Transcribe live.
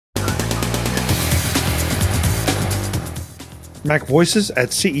MacVoices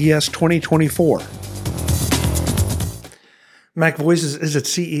at CES 2024. MacVoices is at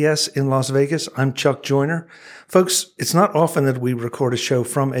CES in Las Vegas. I'm Chuck Joyner. Folks, it's not often that we record a show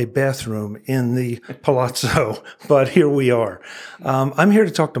from a bathroom in the Palazzo, but here we are. I'm here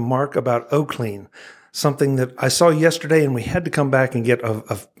to talk to Mark about Oclean, something that I saw yesterday, and we had to come back and get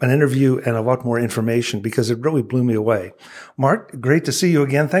an interview and a lot more information because it really blew me away. Mark, great to see you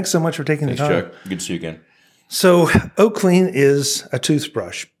again. Thanks so much for taking the time. Thanks, Chuck. Good to see you again. So Oclean is a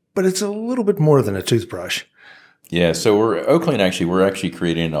toothbrush, but it's a little bit more than a toothbrush. Yeah, so we're actually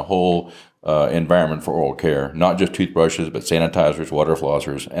creating a whole environment for oral care, not just toothbrushes, but sanitizers, water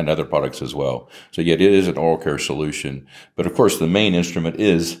flossers, and other products as well. So yet it is an oral care solution. But of course, the main instrument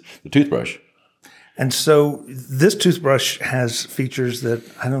is the toothbrush. And so this toothbrush has features that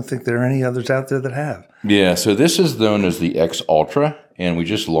I don't think there are any others out there that have. Yeah, so this is known as the X Ultra, and we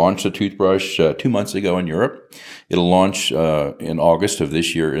just launched the toothbrush 2 months ago in Europe. It'll launch in August of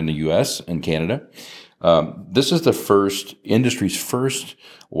this year in the U.S. and Canada. This is the industry's first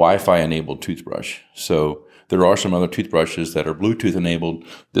Wi-Fi enabled toothbrush. So there are some other toothbrushes that are Bluetooth enabled.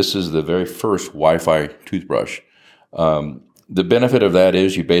 This is the very first Wi-Fi toothbrush. The benefit of that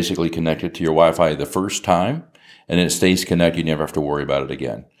is you basically connect it to your Wi-Fi the first time, and it stays connected. You never have to worry about it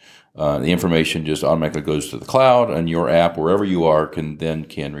again. The information just automatically goes to the cloud, and your app, wherever you are, can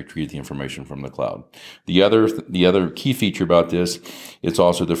retrieve the information from the cloud. The other key feature about this, it's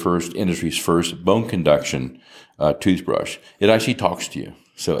also the industry's first bone conduction toothbrush. It actually talks to you.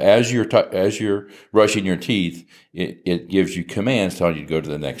 So as you're brushing your teeth, it gives you commands telling you to go to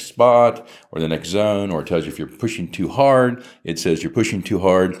the next spot or the next zone, or it tells you if you're pushing too hard. It says you're pushing too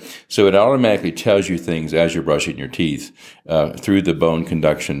hard. So it automatically tells you things as you're brushing your teeth through the bone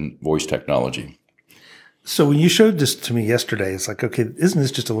conduction voice technology. So when you showed this to me yesterday, it's like, okay, isn't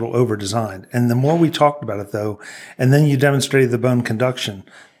this just a little over-designed? And the more we talked about it, though, and then you demonstrated the bone conduction,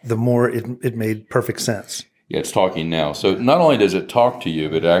 the more it made perfect sense. Yeah, it's talking now. So not only does it talk to you,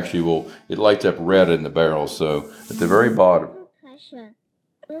 but it lights up red in the barrel. So at the very bottom.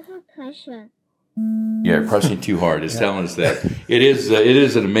 Yeah, pressing too hard. It's telling us that. It is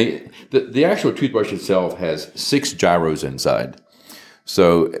an amazing. The actual toothbrush itself has 6 gyros inside.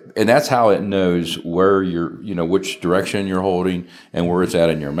 So, and that's how it knows where which direction you're holding and where it's at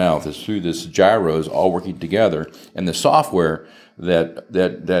in your mouth is through this gyros all working together, and the software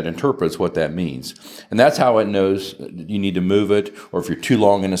that interprets what that means. And that's how it knows you need to move it, or if you're too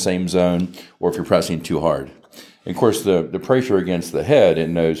long in the same zone, or if you're pressing too hard. And of course, the pressure against the head, it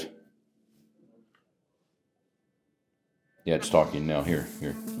knows. Yeah, it's talking now. Here.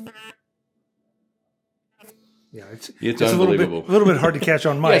 Yeah, it's unbelievable. A little bit hard to catch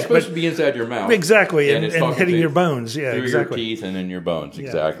on mic. Yeah, it's supposed to be inside your mouth. Exactly, and hitting your bones. Yeah, through exactly. your teeth and in your bones. Yeah.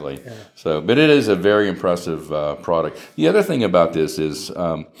 Exactly. Yeah. So, but it is a very impressive product. The other thing about this is,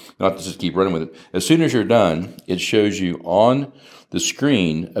 not to just keep running with it, as soon as you're done, it shows you on the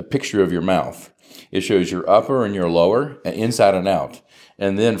screen a picture of your mouth. It shows your upper and your lower, inside and out.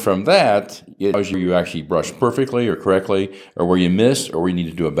 And then from that, it shows you actually brushed perfectly or correctly, or where you missed, or where you need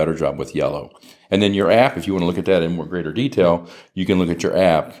to do a better job with yellow. And then your app, if you want to look at that in more greater detail, you can look at your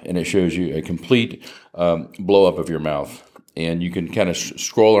app, and it shows you a complete blow-up of your mouth. And you can kind of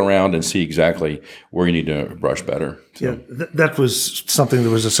scroll around and see exactly where you need to brush better. So. Yeah, that was something that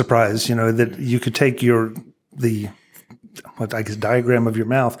was a surprise, that you could take the diagram of your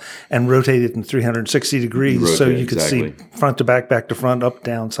mouth and rotate it in 360 degrees so you could see front to back to front, up,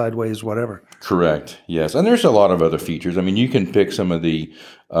 down, sideways, whatever. Correct. Yes. And there's a lot of other features. I mean, you can pick some of the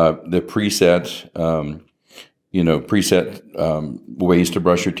preset ways to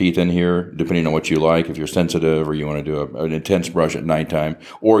brush your teeth in here, depending on what you like. If you're sensitive or you want to do an intense brush at nighttime,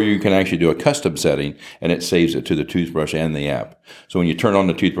 or you can actually do a custom setting, and it saves it to the toothbrush and the app. So when you turn on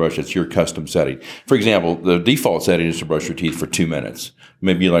the toothbrush, it's your custom setting. For example, the default setting is to brush your teeth for 2 minutes.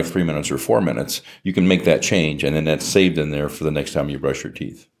 Maybe you like 3 minutes or 4 minutes. You can make that change, and then that's saved in there for the next time you brush your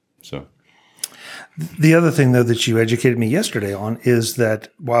teeth. So. The other thing, though, that you educated me yesterday on is that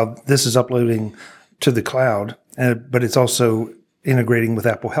while this is uploading to the cloud, but it's also integrating with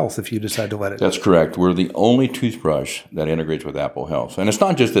Apple Health if you decide to let it. That's correct. We're the only toothbrush that integrates with Apple Health. And it's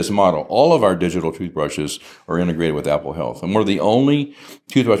not just this model. All of our digital toothbrushes are integrated with Apple Health. And we're the only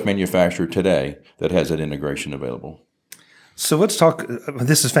toothbrush manufacturer today that has that integration available. So let's talk.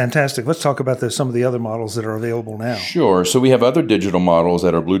 This is fantastic. Let's talk about some of the other models that are available now. Sure. So we have other digital models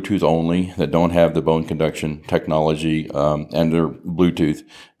that are Bluetooth only, that don't have the bone conduction technology, and they're Bluetooth.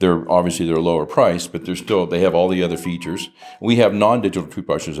 They're lower priced, but they have all the other features. We have non-digital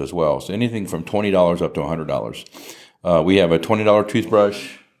toothbrushes as well. So anything from $20 up to $100. We have a $20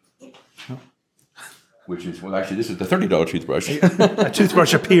 toothbrush. which is, well, actually, this is the $30 toothbrush. A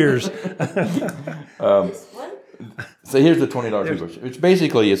toothbrush appears. So here's the $20 toothbrush.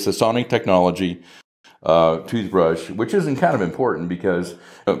 It's the Sonic technology toothbrush, which isn't kind of important because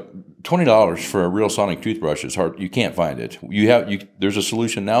 $20 for a real Sonic toothbrush is hard. You can't find it. There's a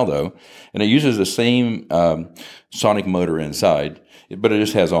solution now though, and it uses the same Sonic motor inside, but it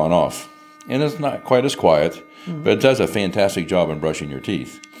just has on-off, and it's not quite as quiet, but it does a fantastic job in brushing your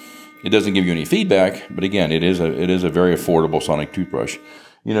teeth. It doesn't give you any feedback, but again, it is a very affordable Sonic toothbrush.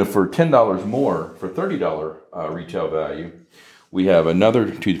 For $10 more, for $30 retail value, we have another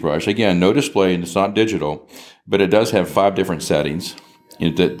toothbrush. Again, no display, and it's not digital, but it does have 5 different settings.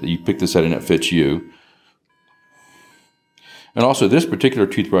 You pick the setting that fits you. And also, this particular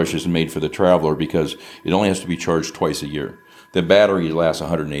toothbrush is made for the traveler because it only has to be charged twice a year. The battery lasts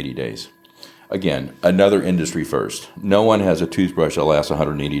 180 days. Again, another industry first. No one has a toothbrush that lasts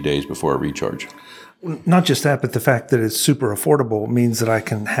 180 days before a recharge. Not just that, but the fact that it's super affordable means that I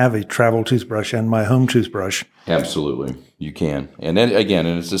can have a travel toothbrush and my home toothbrush. Absolutely, you can. And then again,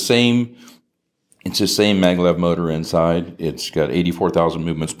 it's the same maglev motor inside. It's got 84,000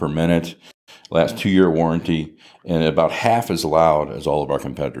 movements per minute, lasts 2-year warranty, and about half as loud as all of our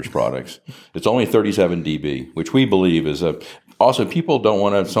competitors' products. It's only 37 dB, which we believe is also, people don't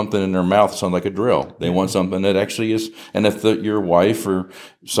want something in their mouth that sounds like a drill. They want something that actually is, and if your wife or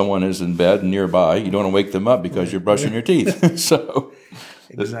someone is in bed nearby, you don't want to wake them up because you're brushing your teeth. So,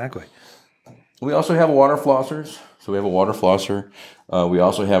 exactly. We also have water flossers. So we have a water flosser. We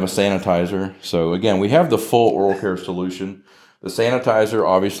also have a sanitizer. So again, we have the full oral care solution. The sanitizer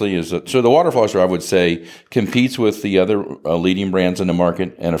obviously so the water flosser, I would say, competes with the other leading brands in the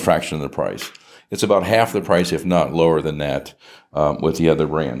market at a fraction of the price. It's about half the price, if not lower than that, with the other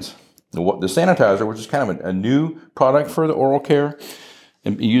brands. The sanitizer, which is kind of a new product for the oral care,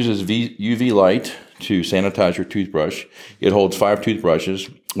 it uses UV light to sanitize your toothbrush. It holds 5 toothbrushes,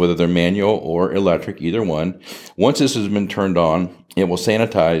 whether they're manual or electric, either one. Once this has been turned on, it will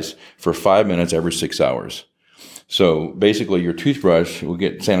sanitize for 5 minutes every 6 hours. So basically, your toothbrush will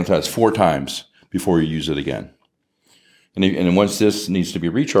get sanitized 4 times before you use it again. And once this needs to be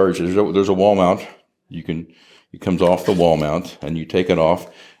recharged, there's a wall mount. It comes off the wall mount, and you take it off,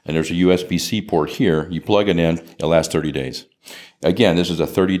 and there's a USB-C port here. You plug it in, it lasts 30 days. Again, this is a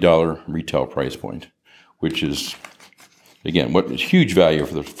 $30 retail price point, which is, again, what is huge value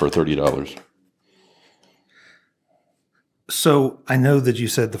for $30. So I know that you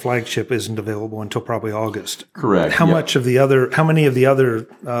said the flagship isn't available until probably August. Correct. How many of the other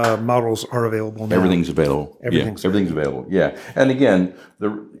models are available now? Everything's available. Everything's available. Yeah. And again,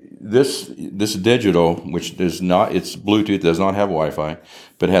 this digital, which does not, it's Bluetooth, does not have Wi-Fi,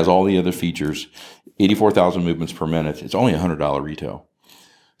 but has all the other features, 84,000 movements per minute. It's only $100 retail.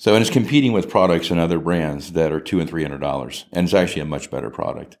 So, and it's competing with products and other brands that are $200 and $300, and it's actually a much better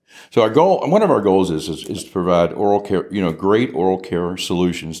product. So one of our goals is to provide oral care, great oral care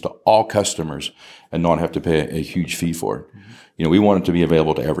solutions to all customers, and not have to pay a huge fee for it. We want it to be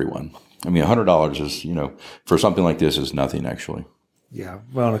available to everyone. I mean, $100 is, for something like this, is nothing actually. Yeah.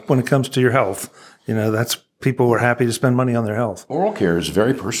 Well, when it comes to your health, that's people are happy to spend money on their health. Oral care is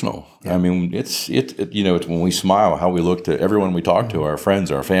very personal. Yeah. I mean, it's when we smile, how we look to everyone we talk to, our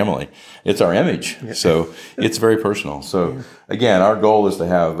friends, our family. It's our image. Yeah. So it's very personal. So again, our goal is to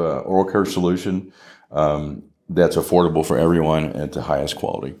have an oral care solution that's affordable for everyone at the highest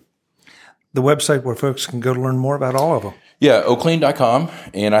quality. The website where folks can go to learn more about all of them. Yeah, Oclean.com.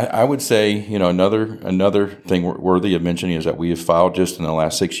 And I would say, another thing worthy of mentioning is that we have filed just in the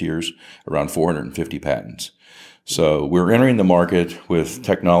last 6 years around 450 patents. So we're entering the market with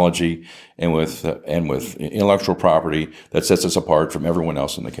technology and with intellectual property that sets us apart from everyone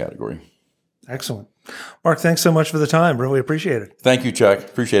else in the category. Excellent. Mark, thanks so much for the time. Really appreciate it. Thank you, Chuck.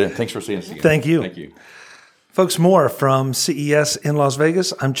 Appreciate it. Thanks for seeing us again. Thank you. Thank you. Folks, more from CES in Las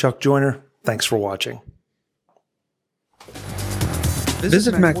Vegas. I'm Chuck Joyner. Thanks for watching.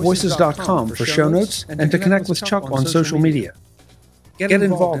 Visit MacVoices.com for show notes and to connect with Chuck on social media. Get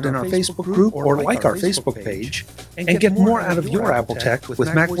involved in our Facebook group or like our Facebook page, and get more out of your Apple tech with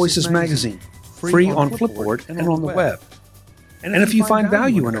MacVoices magazine, free on Flipboard and on the web. And if you find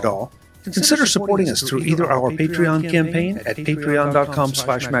value in it all, consider supporting us through either our Patreon campaign at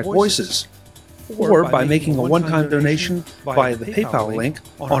patreon.com/MacVoices, or by making a one-time donation via the PayPal link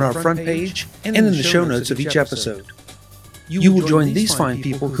on our front page and in the show notes of each episode. You will join these fine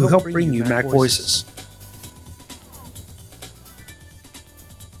people who help bring you MacVoices.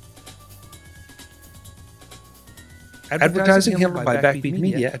 Advertising handled by Backbeat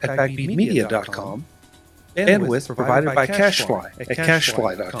Media at backbeatmedia.com. Bandwidth provided by CashFly at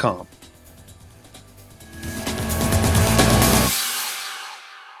cashfly.com.